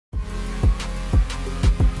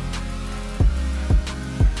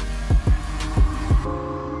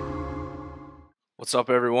What's up,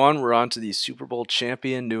 everyone? We're on to the Super Bowl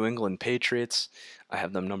champion New England Patriots. I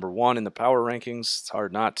have them number one in the power rankings. It's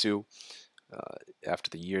hard not to after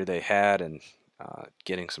the year they had and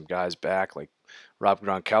getting some guys back like Rob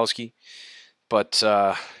Gronkowski. But,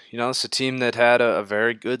 it's a team that had a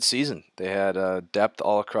very good season. They had depth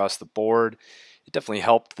all across the board. It definitely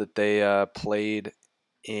helped that they played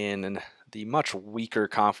in the much weaker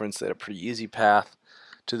conference. They had a pretty easy path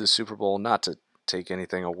to the Super Bowl, not to take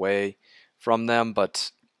anything away from them, but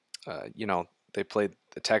they played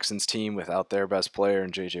the Texans team without their best player in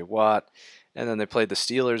J.J. Watt, and then they played the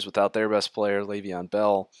Steelers without their best player, Le'Veon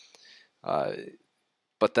Bell. Uh,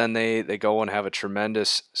 but then they go and have a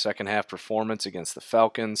tremendous second half performance against the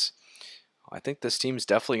Falcons. I think this team's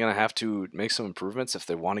definitely going to have to make some improvements if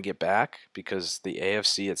they want to get back, because the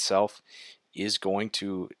AFC itself is going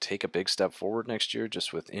to take a big step forward next year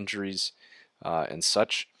just with injuries and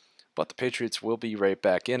such. But the Patriots will be right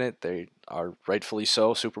back in it. They are rightfully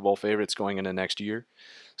so Super Bowl favorites going into next year.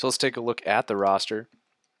 So let's take a look at the roster.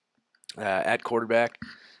 At quarterback,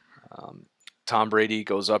 Tom Brady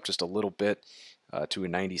goes up just a little bit to a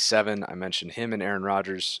 97. I mentioned him and Aaron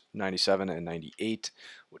Rodgers, 97 and 98,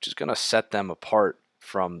 which is going to set them apart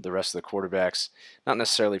from the rest of the quarterbacks. Not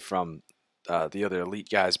necessarily from the other elite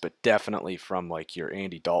guys, but definitely from like your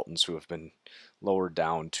Andy Daltons, who have been lowered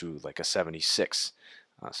down to like a 76.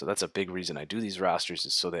 So that's a big reason I do these rosters,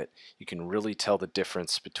 is so that you can really tell the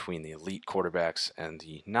difference between the elite quarterbacks and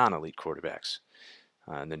the non-elite quarterbacks.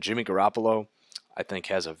 And then Jimmy Garoppolo, I think,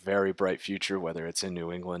 has a very bright future, whether it's in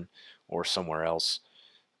New England or somewhere else.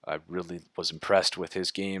 I really was impressed with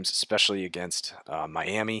his games, especially against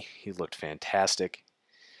Miami. He looked fantastic.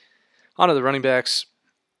 On to the running backs.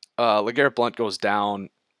 LeGarrette Blount goes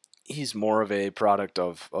down. He's more of a product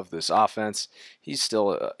of this offense. He's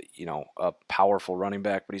still a powerful running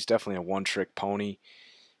back, but he's definitely a one-trick pony,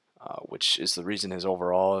 which is the reason his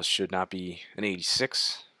overall should not be an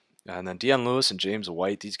 86. And then Dion Lewis and James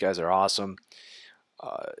White, these guys are awesome.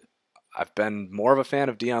 I've been more of a fan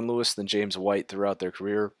of Dion Lewis than James White throughout their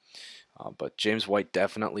career, but James White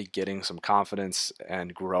definitely getting some confidence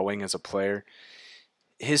and growing as a player.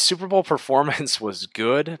 His Super Bowl performance was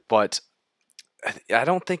good, but I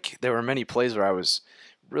don't think there were many plays where I was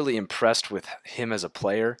really impressed with him as a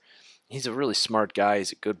player. He's a really smart guy.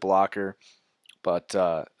 He's a good blocker, but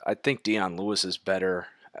I think Dion Lewis is better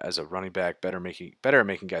as a running back, better at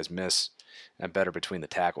making guys miss, and better between the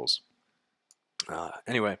tackles.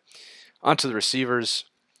 Anyway, on to the receivers.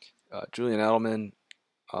 Julian Edelman,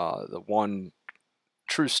 the one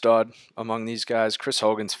true stud among these guys. Chris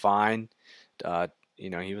Hogan's fine.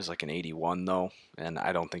 He was like an 81 though, and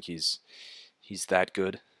I don't think he's that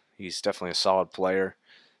good. He's definitely a solid player.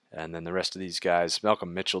 And then the rest of these guys,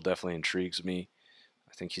 Malcolm Mitchell definitely intrigues me.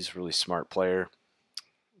 I think he's a really smart player.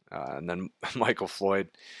 And then Michael Floyd,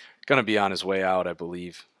 going to be on his way out, I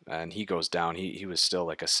believe. And he goes down. He was still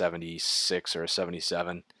like a 76 or a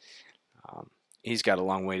 77. He's got a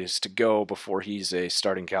long ways to go before he's a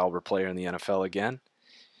starting caliber player in the NFL again.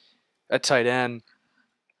 At tight end,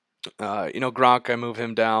 Gronk, I move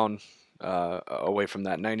him down away from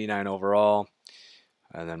that 99 overall.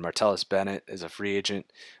 And then Martellus Bennett is a free agent.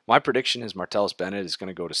 My prediction is Martellus Bennett is going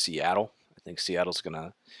to go to Seattle. I think Seattle's going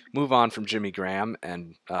to move on from Jimmy Graham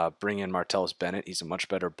and bring in Martellus Bennett. He's a much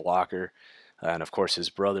better blocker. And, of course, his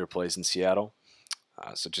brother plays in Seattle.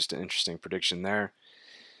 So just an interesting prediction there.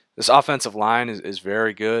 This offensive line is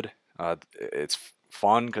very good. It's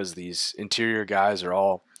fun because these interior guys are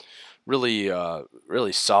all really,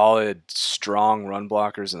 really solid, strong run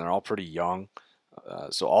blockers, and they're all pretty young.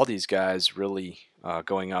 So all these guys really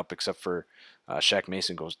going up, except for Shaq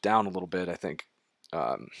Mason goes down a little bit. I think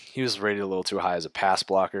he was rated a little too high as a pass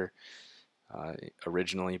blocker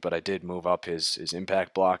originally, but I did move up his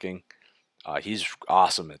impact blocking. He's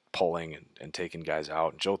awesome at pulling and taking guys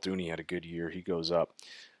out. Joe Thuney had a good year. He goes up.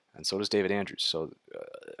 And so does David Andrews. So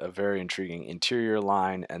a very intriguing interior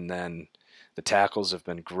line. And then the tackles have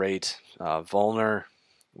been great. Volner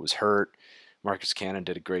was hurt. Marcus Cannon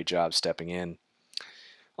did a great job stepping in.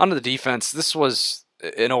 Onto the defense. This was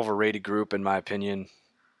an overrated group, in my opinion.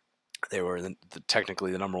 They were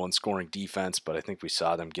technically the number one scoring defense, but I think we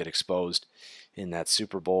saw them get exposed in that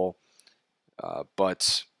Super Bowl.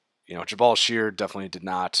 But Jabal Sheard definitely did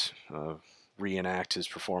not reenact his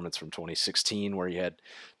performance from 2016, where he had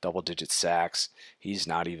double-digit sacks. He's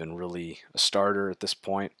not even really a starter at this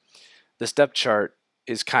point. This depth chart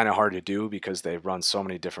is kind of hard to do because they run so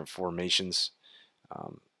many different formations.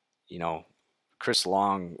 Chris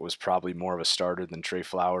Long was probably more of a starter than Trey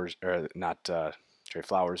Flowers, or not Trey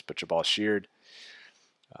Flowers, but Jabal Sheard.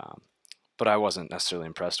 but I wasn't necessarily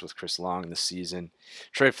impressed with Chris Long this season.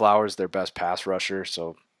 Trey Flowers, their best pass rusher,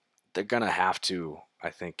 so they're going to have to, I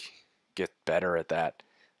think, get better at that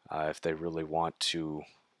if they really want to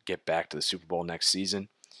get back to the Super Bowl next season.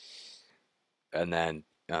 And then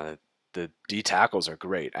the D tackles are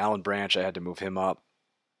great. Alan Branch, I had to move him up.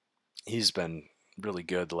 He's been really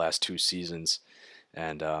good the last 2 seasons.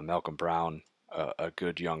 And Malcolm Brown, a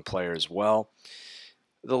good young player as well.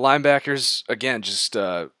 The linebackers, again, just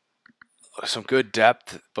some good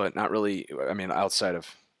depth, but not really, I mean, outside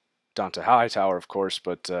of Dante Hightower, of course,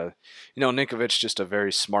 but, Ninkovich, just a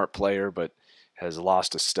very smart player, but has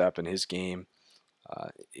lost a step in his game.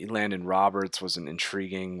 Landon Roberts was an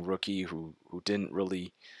intriguing rookie who didn't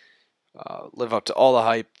really live up to all the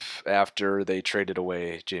hype after they traded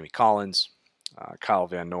away Jamie Collins. Kyle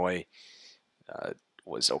Van Noy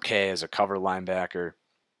was okay as a cover linebacker.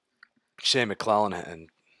 Shea McClellan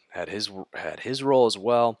had his role as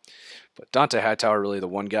well, but Dante Hightower, really the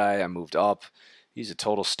one guy I moved up. He's a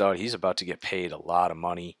total stud. He's about to get paid a lot of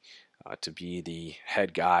money to be the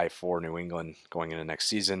head guy for New England going into next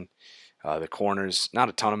season. The corners, not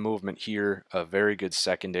a ton of movement here. A very good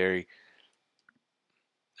secondary.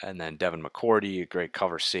 And then Devin McCourty, a great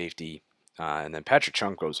cover safety. And then Patrick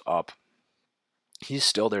Chung goes up. He's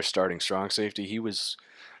still their starting strong safety. He was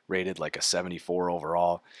rated like a 74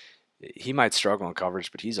 overall. He might struggle in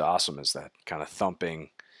coverage, but he's awesome as that kind of thumping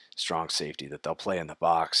strong safety that they'll play in the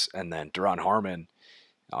box. And then Duron Harmon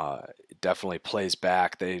definitely plays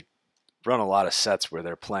back. They run a lot of sets where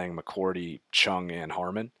they're playing McCourty, Chung, and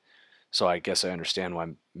Harmon. So I guess I understand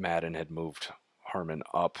why Madden had moved Harmon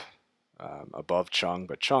up above Chung,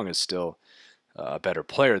 but Chung is still a better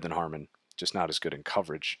player than Harmon, just not as good in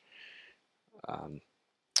coverage.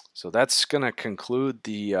 So that's going to conclude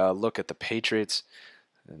the look at the Patriots,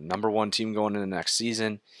 number 1 team going into next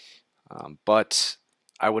season. But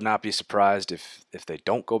I would not be surprised if they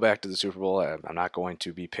don't go back to the Super Bowl. I'm not going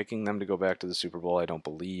to be picking them to go back to the Super Bowl, I don't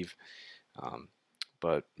believe.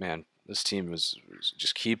 But, man, this team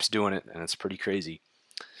just keeps doing it, and it's pretty crazy.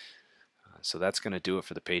 So that's going to do it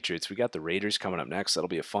for the Patriots. We got the Raiders coming up next. That'll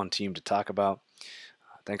be a fun team to talk about.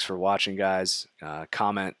 Thanks for watching, guys.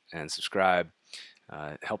 Comment and subscribe.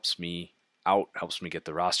 It helps me out, helps me get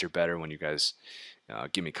the roster better when you guys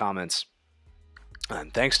give me comments.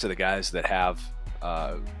 And thanks to the guys that have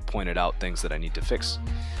pointed out things that I need to fix.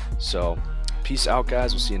 So peace out,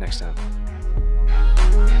 guys. We'll see you next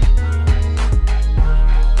time.